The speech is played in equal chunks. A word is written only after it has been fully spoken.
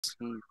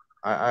Hmm.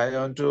 I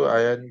want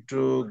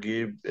to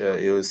give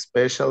you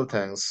special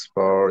thanks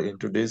for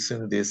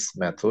introducing this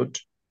method.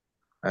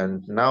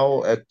 And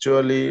now,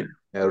 actually,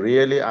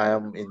 really, I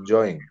am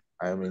enjoying.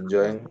 I am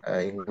enjoying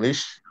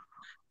English.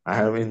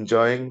 I am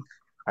enjoying.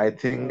 I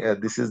think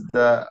this is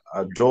the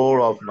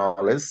door of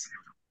knowledge,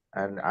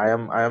 and I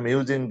am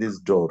using this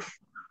door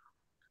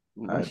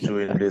to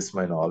Mashallah. increase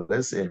my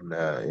knowledge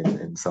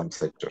in some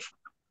sector.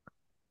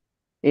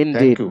 Thank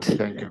Indeed, you,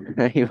 thank you.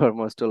 you are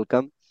most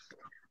welcome.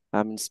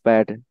 I'm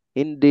inspired.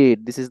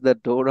 Indeed, this is the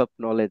door of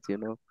knowledge.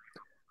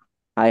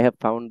 I have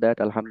found that,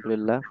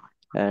 Alhamdulillah,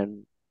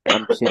 and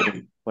I'm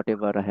sharing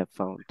whatever I have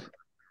found.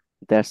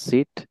 That's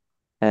it.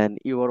 And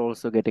you are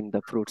also getting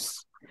the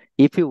fruits.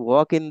 If you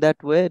walk in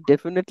that way,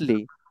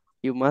 definitely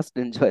you must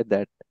enjoy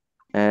that.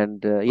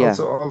 And yeah,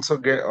 Also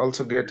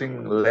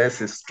getting less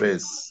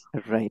stress.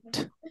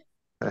 right.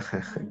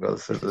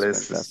 Also This is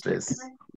less fantastic. stress.